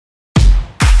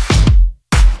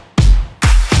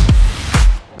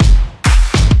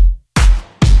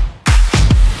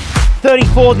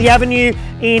34 The Avenue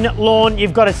in Lorn.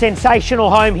 You've got a sensational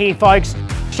home here, folks.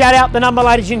 Shout out the number,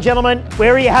 ladies and gentlemen.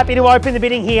 Where are you happy to open the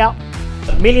bidding here?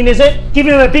 $1 million, is it? Give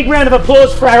him a big round of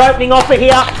applause for our opening offer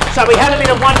here. So we have a bid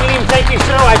of $1 million. Thank you,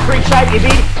 sir. I appreciate your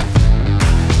bid.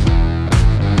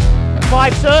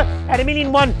 5, sir, at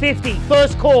 $1,150,000.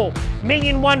 First call,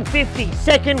 $1,150,000.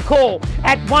 Second call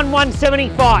at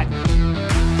 $1,175,000.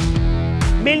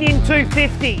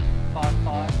 $1,250,000.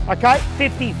 55. Okay,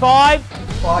 55.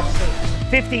 56.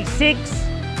 56.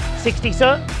 60,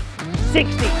 sir.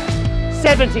 60.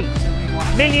 70.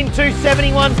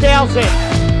 $1,271,000.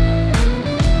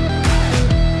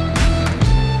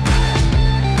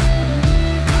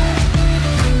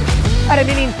 At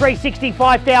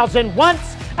 $1,365,000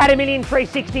 once, at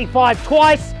 $1,365,000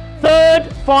 twice.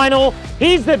 Third, final,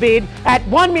 here's the bid at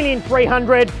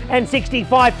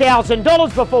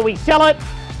 $1,365,000 before we sell it.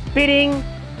 Bidding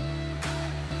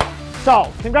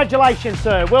sold. Congratulations,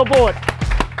 sir. Well bought.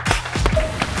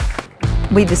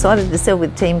 We decided to sell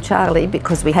with Team Charlie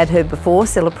because we had her before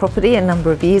sell a property a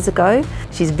number of years ago.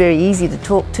 She's very easy to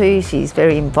talk to, she's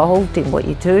very involved in what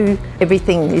you do.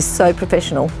 Everything is so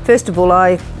professional. First of all,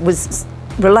 I was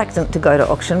reluctant to go to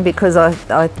auction because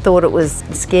I thought it was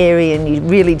scary and you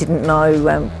really didn't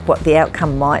know what the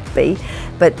outcome might be.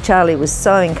 But Charlie was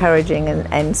so encouraging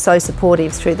and so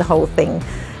supportive through the whole thing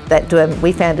that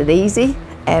we found it easy,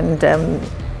 and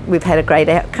we've had a great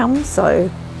outcome, so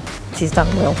she's done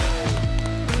well.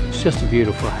 It's just a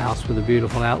beautiful house with a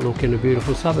beautiful outlook in a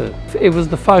beautiful suburb. It was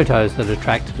the photos that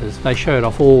attracted us. They showed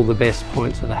off all the best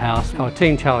points of the house. Our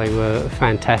Team Charlie were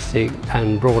fantastic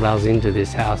and brought us into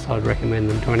this house. I'd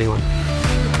recommend them to anyone.